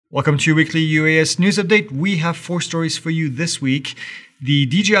Welcome to your weekly UAS news update. We have 4 stories for you this week. The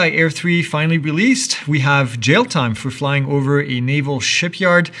DJI Air 3 finally released. We have jail time for flying over a naval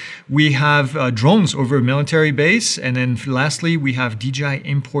shipyard. We have drones over a military base. And then lastly, we have DJI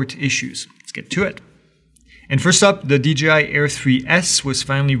import issues. Let's get to it. And first up, the DJI Air 3S was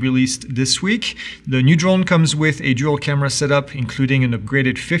finally released this week. The new drone comes with a dual camera setup, including an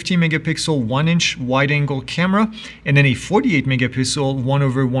upgraded 50 megapixel 1-inch wide-angle camera, and then a 48 megapixel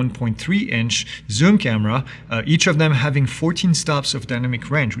 1/1.3-inch zoom camera, each of them having 14 stops of dynamic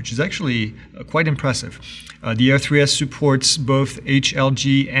range, which is actually quite impressive. The Air 3S supports both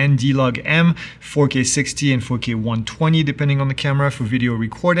HLG and D-Log-M, 4K 60 and 4K 120 depending on the camera for video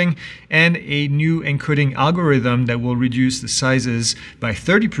recording, and a new encoding algorithm that will reduce the sizes by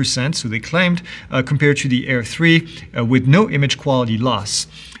 30%, so they claimed, compared to the Air 3 with no image quality loss.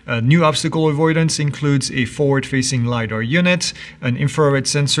 New obstacle avoidance includes a forward-facing LiDAR unit, an infrared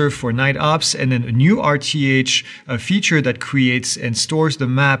sensor for night ops, and then a new RTH feature that creates and stores the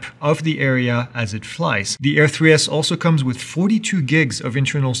map of the area as it flies. The Air 3S also comes with 42 gigs of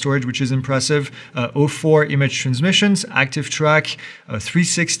internal storage, which is impressive, 04 image transmissions, active track,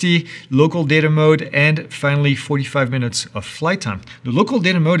 360, local data mode, and finally 45 minutes of flight time. The local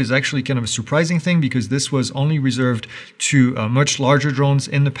data mode is actually kind of a surprising thing because this was only reserved to much larger drones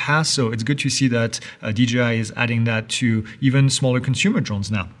in the past, so it's good to see that DJI is adding that to even smaller consumer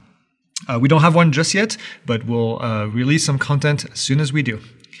drones now. We don't have one just yet, but we'll release some content as soon as we do.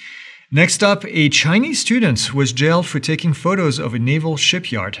 Next up, a Chinese student was jailed for taking photos of a naval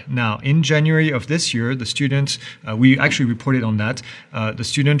shipyard. Now, in January of this year, the student, we actually reported on that, the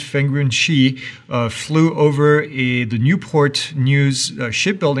student Feng Shi flew over the Newport News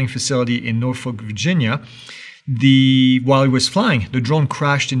shipbuilding facility in Norfolk, Virginia. While he was flying, the drone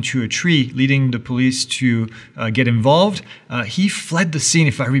crashed into a tree, leading the police to get involved. He fled the scene,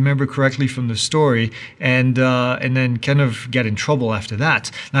 if I remember correctly from the story, and then kind of get in trouble after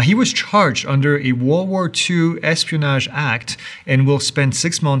that. Now, he was charged under a World War II Espionage Act and will spend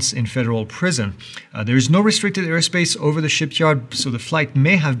 6 months in federal prison. There is no restricted airspace over the shipyard, so the flight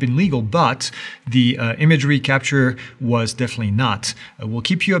may have been legal, but the imagery capture was definitely not. We'll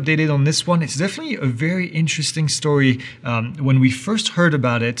keep you updated on this one. It's definitely a very interesting story. When we first heard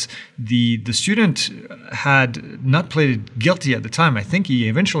about it, the student had not pleaded guilty at the time. I think he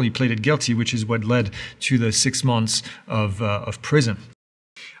eventually pleaded guilty, which is what led to the 6 months of prison.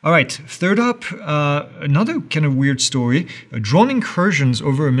 All right, third up, another kind of weird story, drone incursions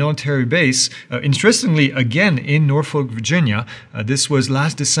over a military base, interestingly, again in Norfolk, Virginia. This was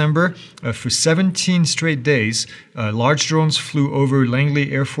last December. For 17 straight days, large drones flew over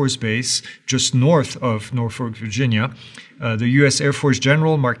Langley Air Force Base, just north of Norfolk, Virginia. The U.S. Air Force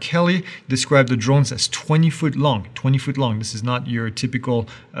General Mark Kelly described the drones as 20 foot long. 20 foot long. This is not your typical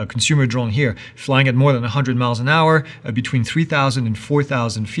consumer drone here, flying at more than 100 miles an hour, between 3,000 and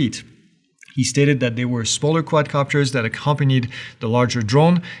 4,000 feet. He stated that they were smaller quadcopters that accompanied the larger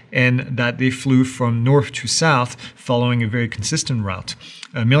drone and that they flew from north to south, following a very consistent route.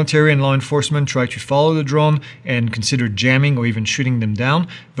 Military and law enforcement tried to follow the drone and considered jamming or even shooting them down,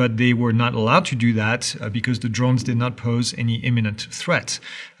 but they were not allowed to do that because the drones did not pose any imminent threat.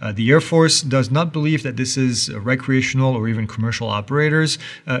 The Air Force does not believe that this is recreational or even commercial operators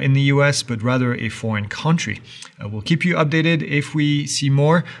in the US, but rather a foreign country. We'll keep you updated if we see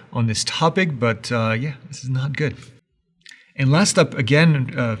more on this topic, but yeah, this is not good. And last up,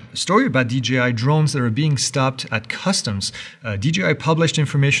 again, a story about DJI drones that are being stopped at customs. DJI published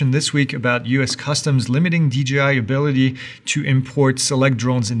information this week about US Customs limiting DJI ability to import select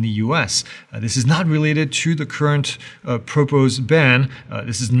drones in the US. This is not related to the current proposed ban.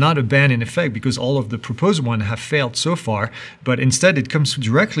 This is not a ban in effect because all of the proposed ones have failed so far, but instead it comes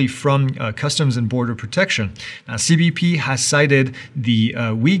directly from Customs and Border Protection. Now, CBP has cited the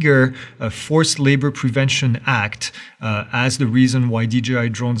Uyghur Forced Labor Prevention Act as the reason why DJI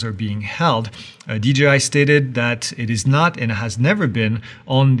drones are being held. DJI stated that it is not and has never been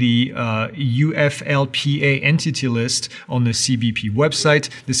on the UFLPA entity list on the CBP website.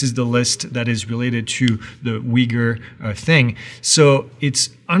 This is the list that is related to the Uyghur thing. So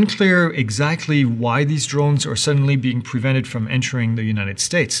it's unclear exactly why these drones are suddenly being prevented from entering the United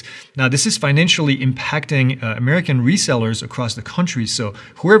States. Now, this is financially impacting American resellers across the country. So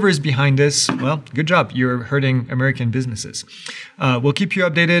whoever is behind this, well, good job. You're hurting American businesses. We'll keep you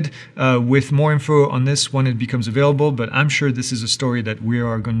updated with more info on this when it becomes available, but I'm sure this is a story that we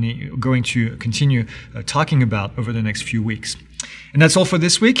are going to continue talking about over the next few weeks. And that's all for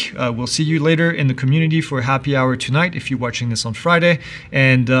this week. We'll see you later in the community for happy hour tonight if you're watching this on Friday.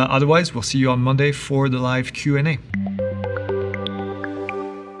 And otherwise, we'll see you on Monday for the live Q&A.